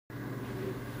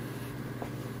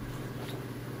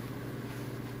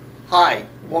Hi,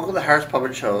 welcome to Harris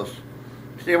Puppet Shows.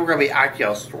 Today we're going to be acting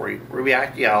out a story. We're going to be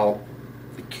acting out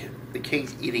the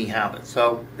king's eating habit.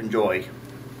 So, enjoy.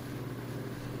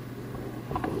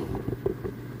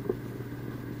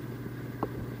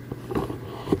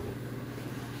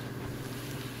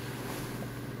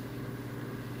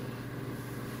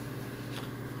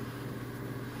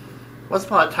 Once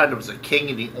upon a time there was a king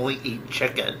and he only ate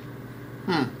chicken.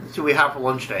 Let's see what we have for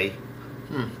lunch today.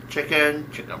 Chicken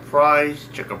fries,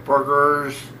 chicken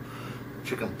burgers,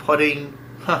 chicken pudding.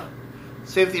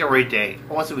 Same thing every day.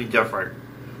 I want something different.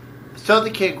 So the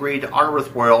king agreed to honor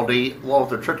with royalty, along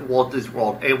with a trip to Walt Disney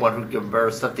World, anyone who would give him better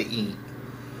stuff to eat.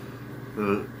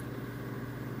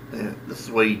 This is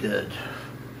what he did.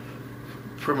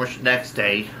 Pretty much the next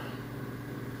day.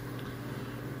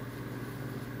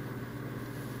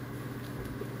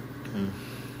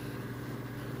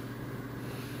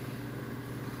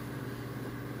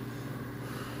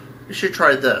 You should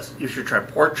try this. You should try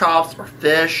pork chops, or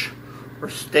fish, or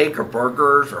steak, or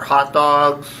burgers, or hot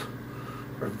dogs,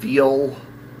 or veal.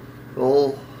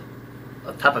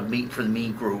 A type of meat for the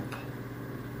meat group.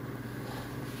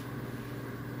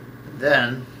 And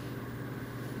then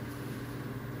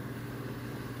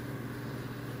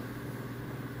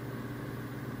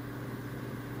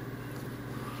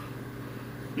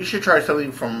you should try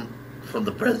something from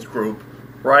the breads group.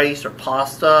 Rice or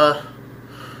pasta,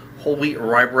 whole wheat or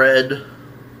rye bread,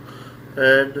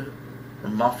 or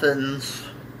muffins.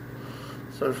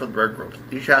 So for the bread group,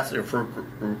 you should have some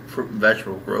fruit and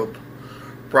vegetable group.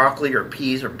 Broccoli or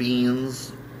peas or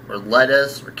beans, or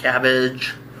lettuce or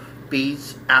cabbage,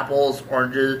 beets, apples,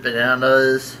 oranges,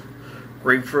 bananas,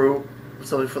 grapefruit.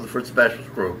 Something for the fruits and vegetables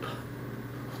group.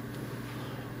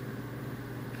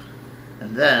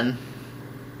 And then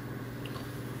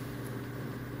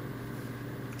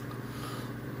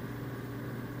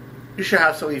you should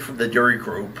have something from the dairy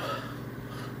group,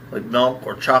 like milk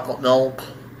or chocolate milk,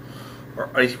 or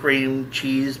ice cream,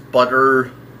 cheese, butter,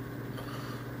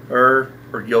 or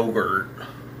yogurt.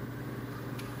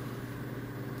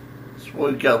 So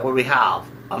what do we have?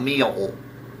 A meal.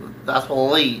 That's what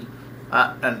we'll eat.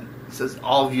 And it says,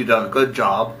 all of you done a good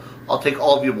job. I'll take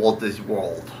all of you to Walt Disney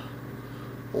World.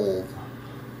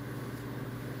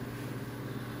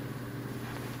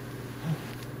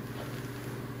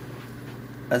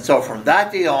 And so from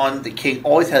that day on, the king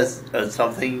always has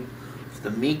something for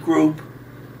the meat group,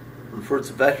 for the fruits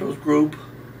and vegetables group,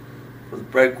 for the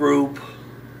bread group,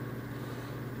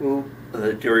 and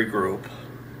the dairy group.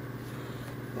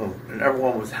 And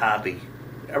everyone was happy.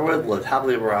 Everyone lived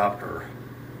happily ever after.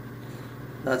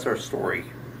 That's our story.